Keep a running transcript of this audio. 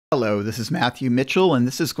Hello, this is Matthew Mitchell, and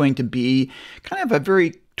this is going to be kind of a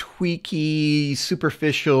very tweaky,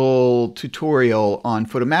 superficial tutorial on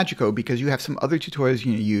Fotomagico because you have some other tutorials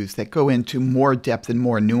you use that go into more depth and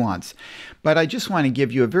more nuance. But I just want to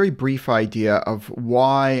give you a very brief idea of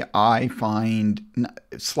why I find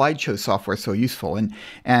slideshow software so useful.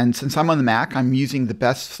 And since I'm on the Mac, I'm using the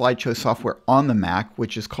best slideshow software on the Mac,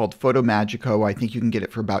 which is called Fotomagico. I think you can get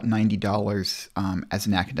it for about $90 as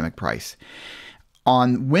an academic price.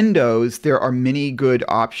 On Windows, there are many good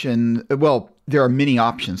options. Well, there are many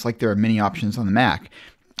options, like there are many options on the Mac,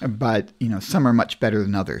 but some are much better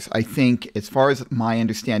than others. I think, as far as my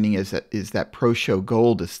understanding is that ProShow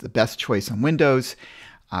Gold is the best choice on Windows.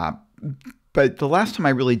 But the last time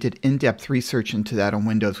I really did in-depth research into that on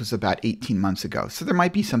Windows was about 18 months ago. So there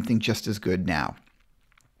might be something just as good now.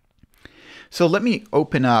 So let me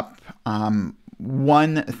open up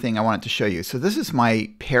one thing I wanted to show you. So this is my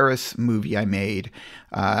Paris movie I made.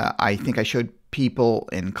 I think I showed people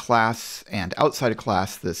in class and outside of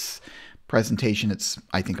class this presentation. It's,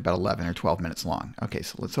 I think, about 11 or 12 minutes long. Okay,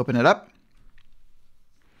 so let's open it up.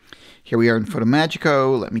 Here we are in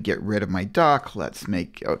Fotomagico. Let me get rid of my dock.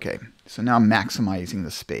 Okay, so now I'm maximizing the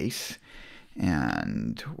space.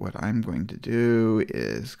 And what I'm going to do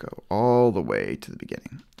is go all the way to the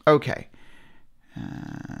beginning. Okay,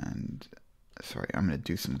 and sorry, I'm going to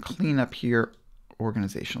do some cleanup here,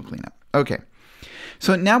 organizational cleanup. Okay,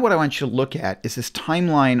 so now what I want you to look at is this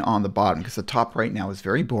timeline on the bottom, because the top right now is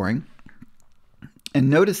very boring.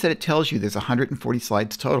 And notice that it tells you there's 140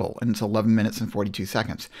 slides total, and it's 11 minutes and 42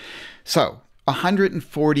 seconds. So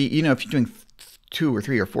 140, if you're doing 2 or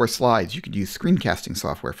 3 or 4 slides, you could use screencasting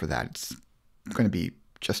software for that. It's going to be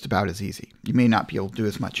just about as easy. You may not be able to do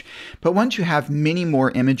as much. But once you have many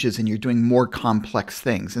more images and you're doing more complex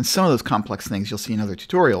things, and some of those complex things you'll see in other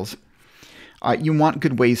tutorials, you want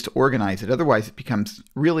good ways to organize it. Otherwise, it becomes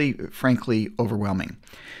really, frankly, overwhelming.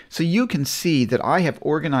 So you can see that I have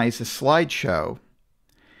organized a slideshow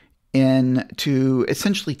into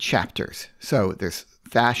essentially chapters. So there's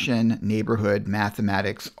fashion, neighborhood,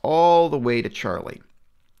 mathematics, all the way to Charlie.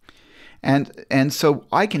 And so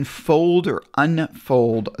I can fold or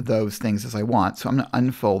unfold those things as I want. So I'm going to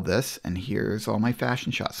unfold this, and here's all my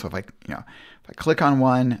fashion shots. So if I click on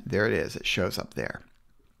one, there it is. It shows up there.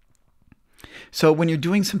 So when you're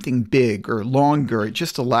doing something big or longer, it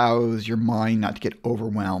just allows your mind not to get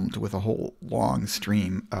overwhelmed with a whole long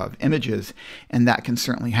stream of images, and that can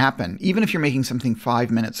certainly happen. Even if you're making something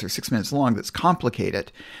 5 minutes or 6 minutes long that's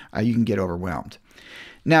complicated, you can get overwhelmed.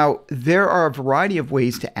 Now, there are a variety of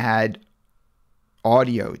ways to add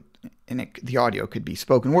audio, and the audio could be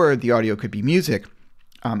spoken word, the audio could be music.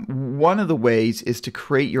 One of the ways is to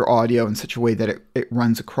create your audio in such a way that it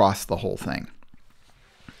runs across the whole thing.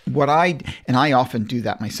 And I often do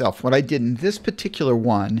that myself. What I did in this particular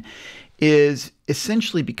one is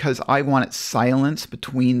essentially because I wanted silence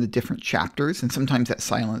between the different chapters, and sometimes that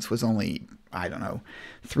silence was only,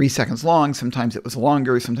 3 seconds long. Sometimes it was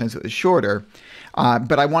longer, sometimes it was shorter.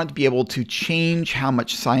 But I wanted to be able to change how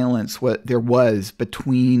much silence there was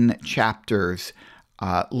between chapters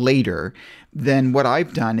later. Then what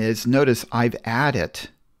I've done is, notice I've added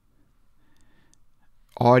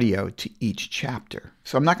audio to each chapter.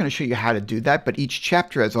 So I'm not going to show you how to do that, but each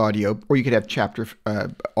chapter has audio, or you could have chapter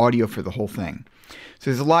audio for the whole thing.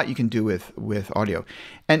 So there's a lot you can do with audio.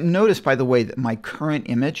 And notice, by the way, that my current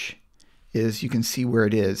image is, you can see where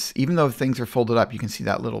it is. Even though things are folded up, you can see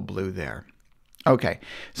that little blue there. Okay,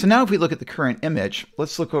 so now if we look at the current image,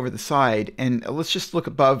 let's look over the side, and let's just look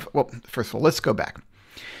above. Well, first of all, let's go back.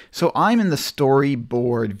 So I'm in the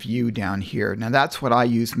storyboard view down here. Now that's what I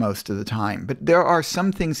use most of the time, but there are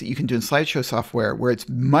some things that you can do in slideshow software where it's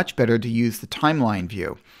much better to use the timeline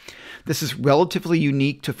view. This is relatively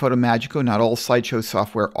unique to Fotomagico. Not all slideshow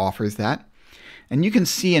software offers that. And you can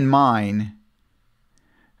see in mine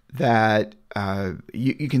that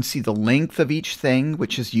you can see the length of each thing,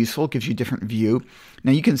 which is useful, gives you a different view.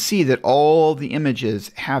 Now you can see that all the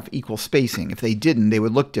images have equal spacing. If they didn't, they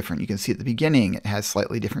would look different. You can see at the beginning it has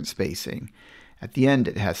slightly different spacing. At the end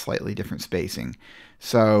it has slightly different spacing.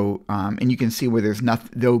 So, and you can see where there's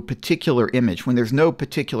no particular image. When there's no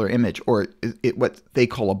particular image, or what they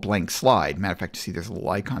call a blank slide, matter of fact, you see there's a little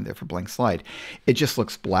icon there for blank slide, it just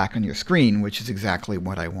looks black on your screen, which is exactly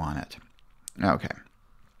what I wanted. Okay.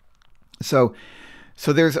 So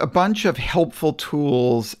there's a bunch of helpful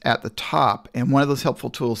tools at the top, and one of those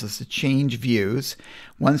helpful tools is to change views.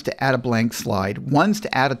 One's to add a blank slide. One's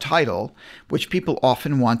to add a title, which people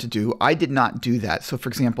often want to do. I did not do that. So for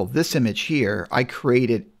example, this image here, I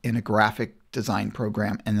created in a graphic design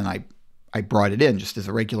program, and then I brought it in just as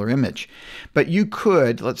a regular image. But you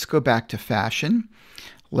could, let's go back to fashion.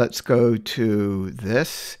 let's go to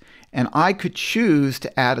this, and I could choose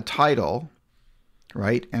to add a title,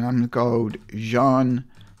 right? And I'm going to go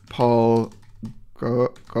Jean-Paul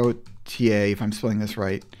Gaultier, if I'm spelling this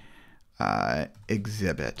right,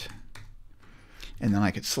 exhibit. And then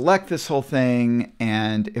I could select this whole thing,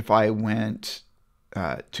 and if I went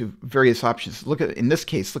to various options, look at, in this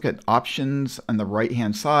case, look at options on the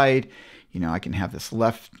right-hand side. You know, I can have this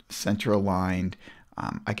left center aligned.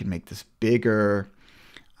 I can make this bigger.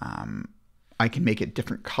 I can make it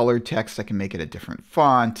different colored text. I can make it a different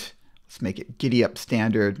font. Let's make it Giddy Up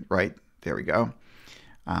Standard, right? There we go.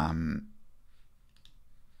 I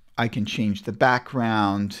can change the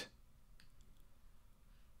background.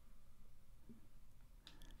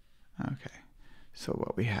 Okay, so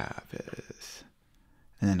what we have is,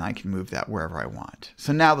 and then I can move that wherever I want.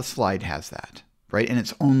 So now the slide has that, right? And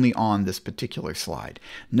it's only on this particular slide.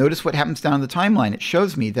 Notice what happens down the timeline. It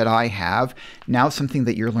shows me that I have now something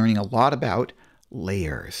that you're learning a lot about,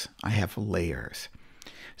 layers. I have layers.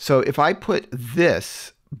 So if I put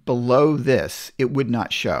this below this, it would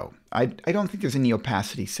not show. I don't think there's any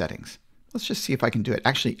opacity settings. Let's just see if I can do it.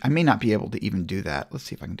 Actually, I may not be able to even do that. Let's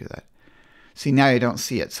see if I can do that. See, now I don't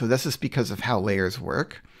see it. So this is because of how layers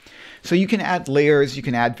work. So you can add layers, you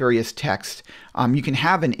can add various text. You can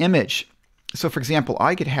have an image. So for example,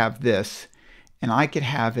 I could have this, and I could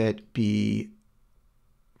have it be,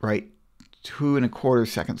 right, 2¼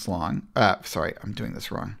 seconds long. Sorry, I'm doing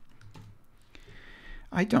this wrong.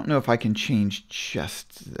 I don't know if I can change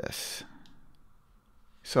just this.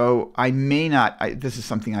 So I may not, this is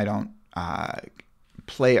something I don't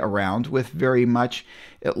play around with very much.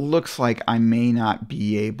 It looks like I may not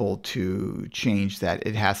be able to change that.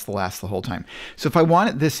 It has to last the whole time. So if I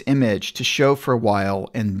wanted this image to show for a while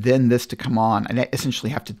and then this to come on, I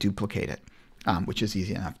essentially have to duplicate it, which is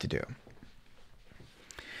easy enough to do.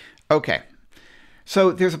 Okay.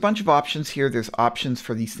 So there's a bunch of options here. There's options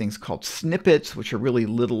for these things called snippets, which are really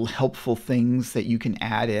little helpful things that you can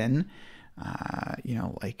add in, you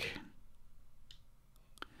know, like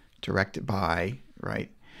directed by,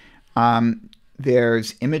 right?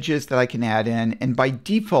 There's images that I can add in, and by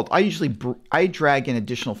default, I drag in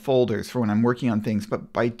additional folders for when I'm working on things,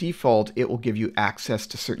 but by default, it will give you access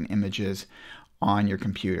to certain images on your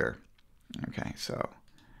computer. Okay, so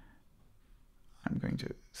I'm going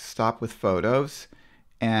to stop with photos,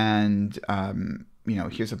 and you know,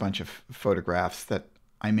 here's a bunch of photographs that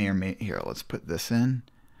I may or may, here, let's put this in.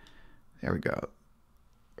 There we go.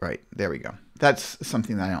 Right, there we go. That's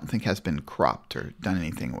something that I don't think has been cropped or done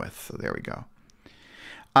anything with, so there we go.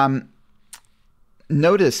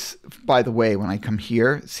 Notice, by the way, when I come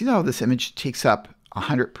here, see how this image takes up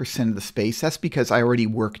 100% of the space? That's because I already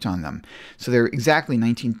worked on them. So they're exactly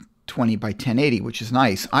 1920 by 1080, which is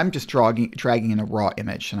nice. I'm just dragging in a raw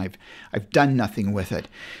image, and I've done nothing with it.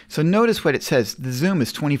 So notice what it says. The zoom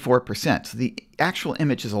is 24%. So the actual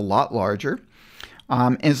image is a lot larger.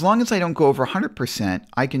 And as long as I don't go over 100%,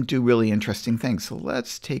 I can do really interesting things. So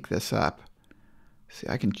let's take this up. See,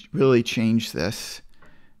 I can really change this.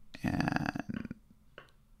 And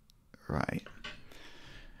right.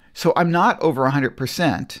 So I'm not over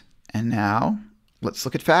 100%. And now let's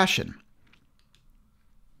look at fashion.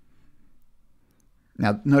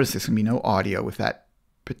 Now notice there's going to be no audio with that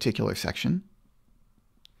particular section.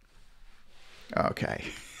 Okay.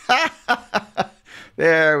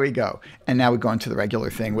 There we go. And now we go into the regular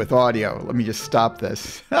thing with audio. Let me just stop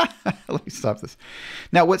this. Let me stop this.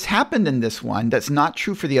 Now, what's happened in this one that's not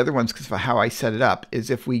true for the other ones because of how I set it up is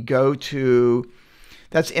if we go to,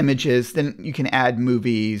 that's images, then you can add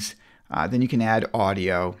movies, then you can add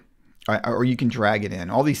audio, or you can drag it in.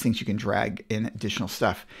 All these things you can drag in additional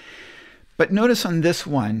stuff. But notice on this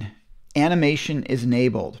one, animation is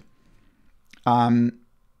enabled. And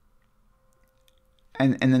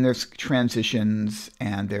then there's transitions,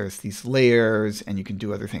 and there's these layers, and you can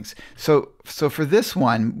do other things. So for this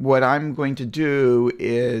one, what I'm going to do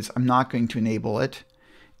is I'm not going to enable it.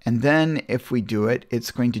 And then if we do it, it's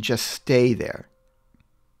going to just stay there.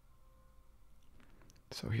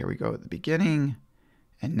 So here we go at the beginning,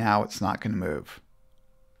 and now it's not going to move.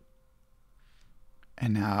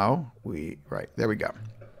 And now right, there we go.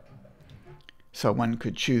 So one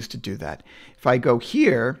could choose to do that. If I go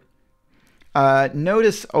here,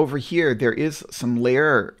 notice over here there is some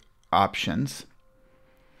layer options.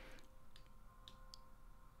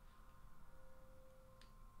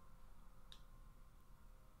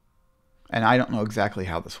 And I don't know exactly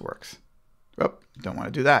how this works. Oh, don't want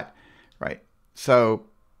to do that. Right. So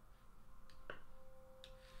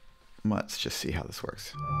let's just see how this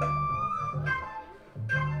works.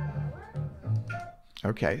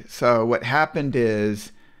 Okay, so what happened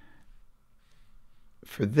is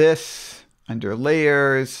for this, under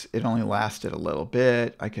layers, it only lasted a little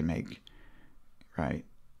bit. I can make, right.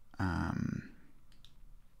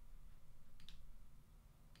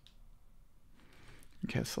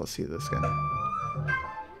 Okay, so let's see this again.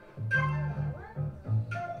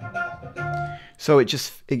 So it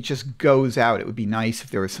just goes out. It would be nice if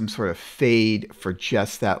there was some sort of fade for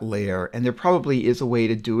just that layer. And there probably is a way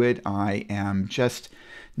to do it. I am just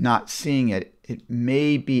not seeing it. It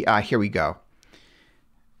may be, here we go.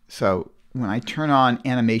 So when I turn on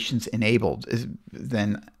animations enabled,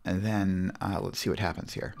 then let's see what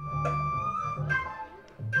happens here.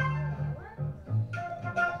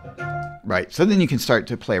 Right, so then you can start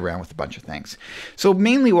to play around with a bunch of things. So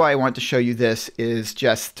mainly why I want to show you this is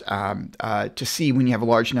just to see when you have a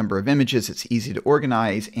large number of images, it's easy to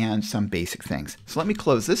organize, and some basic things. So let me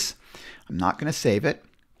close this. I'm not going to save it.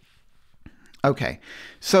 Okay,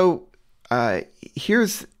 so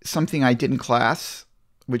here's something I did in class,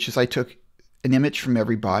 which is I took an image from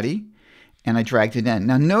everybody and I dragged it in.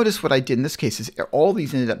 Now notice what I did in this case is all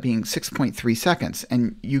these ended up being 6.3 seconds.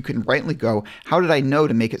 And you can rightly go, how did I know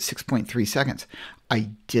to make it 6.3 seconds? I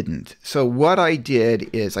didn't. So what I did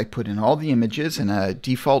is I put in all the images in a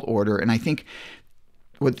default order. And I think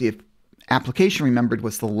what the application remembered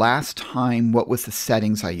was the last time, what was the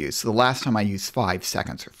settings I used. So the last time I used 5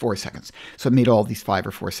 seconds or 4 seconds. So it made all these 5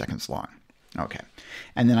 or 4 seconds long. Okay.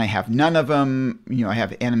 And then I have none of them, I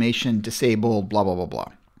have animation disabled, blah, blah, blah,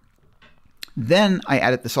 blah. Then I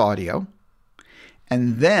added this audio,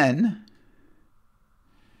 and then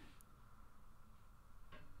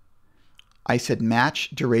I said match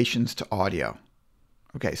durations to audio.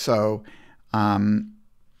 Okay, so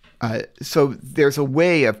so there's a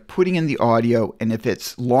way of putting in the audio, and if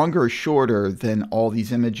it's longer or shorter than all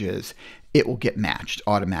these images, it will get matched,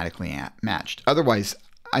 automatically matched. Otherwise,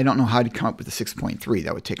 I don't know how to come up with the 6.3.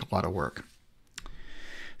 That would take a lot of work.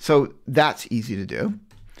 So that's easy to do.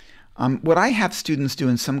 What I have students do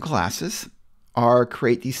in some classes are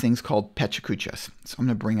create these things called pechakuchas. So I'm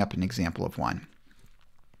going to bring up an example of one.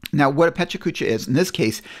 Now, what a pechakucha is, in this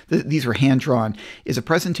case, these were hand-drawn, is a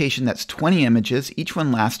presentation that's 20 images. Each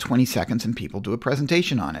one lasts 20 seconds, and people do a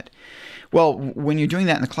presentation on it. Well, when you're doing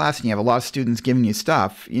that in the class and you have a lot of students giving you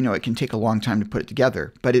stuff, it can take a long time to put it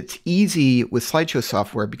together. But it's easy with slideshow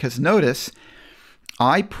software because notice,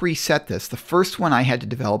 I preset this. The first one I had to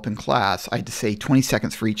develop in class, I had to say 20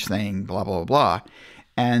 seconds for each thing, blah, blah, blah.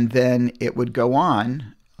 And then it would go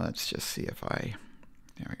on. Let's just see if there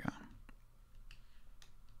we go.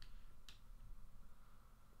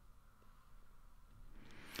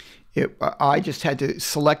 I just had to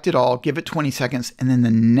select it all, give it 20 seconds, and then the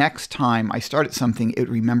next time I started something, it would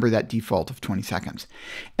remember that default of 20 seconds.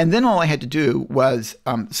 And then all I had to do was,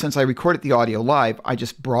 since I recorded the audio live, I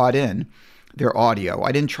just brought in their audio.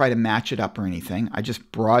 I didn't try to match it up or anything. I just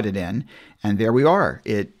brought it in, and there we are.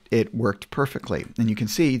 It worked perfectly. And you can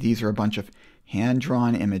see these are a bunch of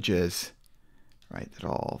hand-drawn images, right, that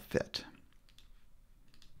all fit.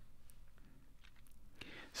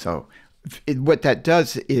 So what that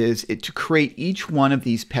does is to create each one of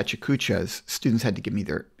these pechakuchas, students had to give me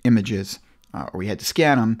their images, or we had to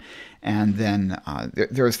scan them, and then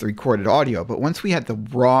there was the recorded audio. But once we had the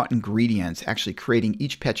raw ingredients, actually creating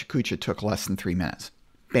each pechakucha took less than 3 minutes.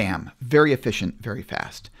 Bam, very efficient, very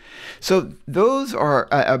fast. So those are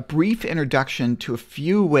a brief introduction to a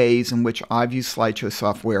few ways in which I've used slideshow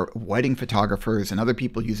software. Wedding photographers and other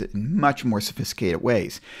people use it in much more sophisticated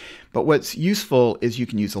ways. But what's useful is you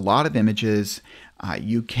can use a lot of images,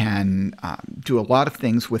 you can do a lot of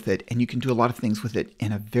things with it, and you can do a lot of things with it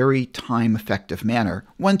in a very time-effective manner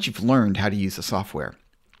once you've learned how to use the software.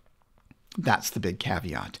 That's the big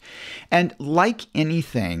caveat. And like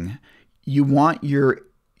anything, you want your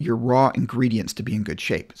raw ingredients to be in good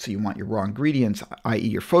shape. So you want your raw ingredients, i.e.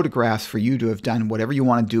 your photographs, for you to have done whatever you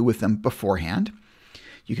want to do with them beforehand.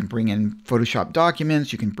 You can bring in Photoshop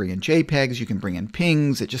documents, you can bring in JPEGs, you can bring in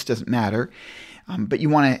PNGs, it just doesn't matter. But you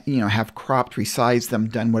want to have cropped, resized them,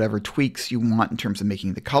 done whatever tweaks you want in terms of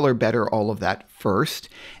making the color better, all of that first.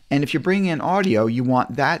 And if you bring in audio, you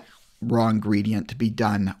want that raw ingredient to be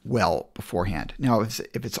done well beforehand. Now, if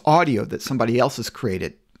it's audio that somebody else has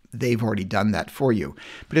created, they've already done that for you.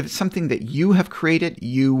 But if it's something that you have created,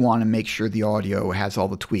 you want to make sure the audio has all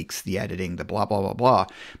the tweaks, the editing, the blah, blah, blah, blah,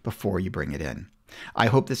 before you bring it in. I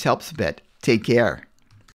hope this helps a bit. Take care.